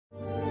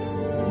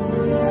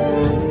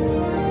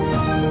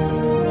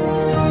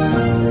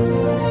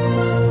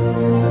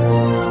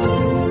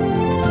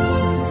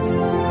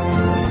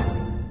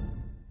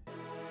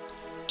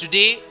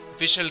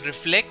we shall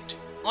reflect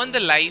on the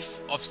life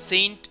of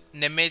St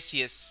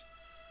Nemesius.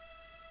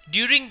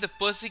 During the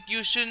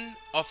persecution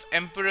of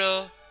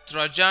Emperor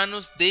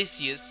Trajanus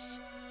Decius,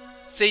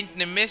 St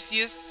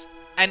Nemesius,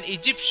 an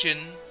Egyptian,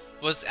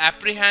 was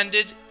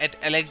apprehended at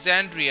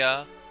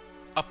Alexandria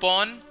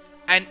upon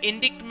an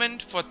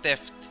indictment for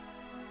theft.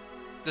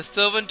 The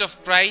servant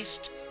of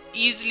Christ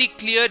easily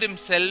cleared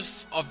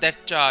himself of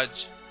that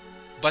charge,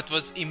 but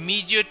was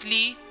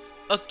immediately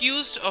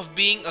accused of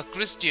being a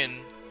Christian,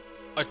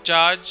 a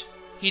charge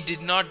he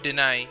did not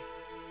deny.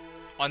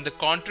 On the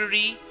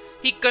contrary,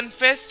 he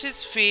confessed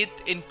his faith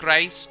in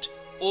Christ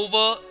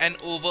over and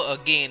over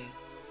again,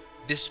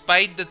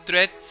 despite the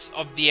threats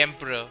of the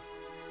emperor.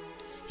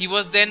 He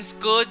was then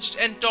scourged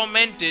and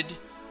tormented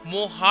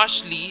more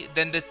harshly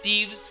than the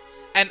thieves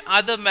and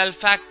other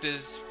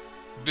malefactors,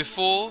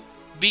 before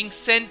being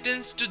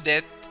sentenced to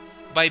death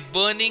by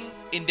burning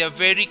in their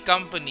very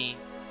company,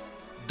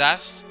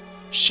 thus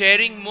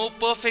sharing more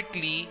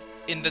perfectly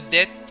in the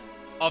death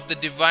of the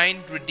divine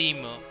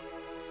Redeemer.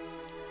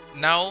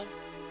 Now,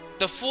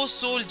 the 4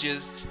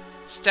 soldiers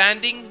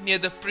standing near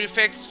the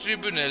prefect's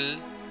tribunal,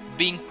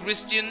 being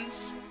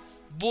Christians,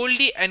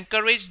 boldly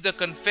encouraged the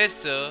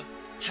confessor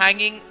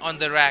hanging on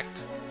the rack.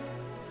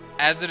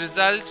 As a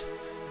result,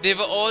 they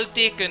were all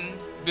taken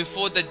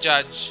before the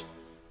judge,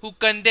 who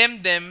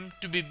condemned them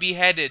to be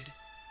beheaded.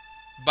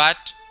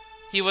 But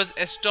he was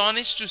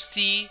astonished to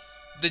see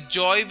the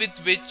joy with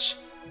which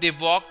they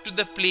walked to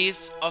the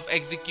place of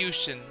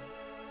execution.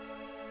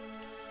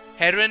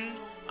 Heron,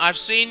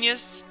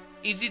 Arsenius,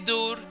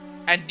 Isidore,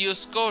 and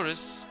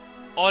Dioscorus,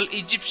 all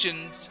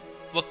Egyptians,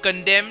 were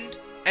condemned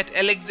at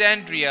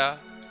Alexandria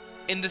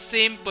in the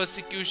same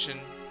persecution.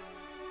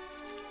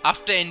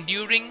 After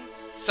enduring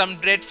some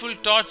dreadful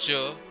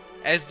torture,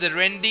 as the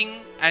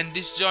rending and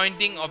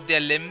disjointing of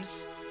their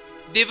limbs,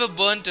 they were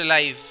burnt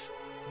alive,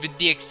 with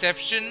the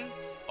exception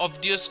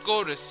of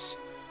Dioscorus,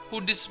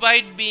 who,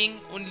 despite being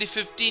only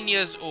 15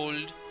 years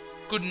old,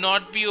 could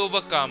not be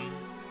overcome,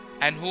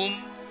 and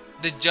whom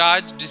the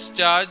judge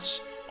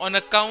discharged on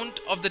account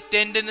of the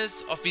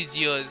tenderness of his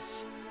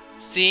years,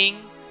 saying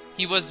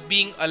he was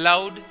being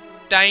allowed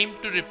time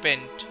to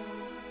repent.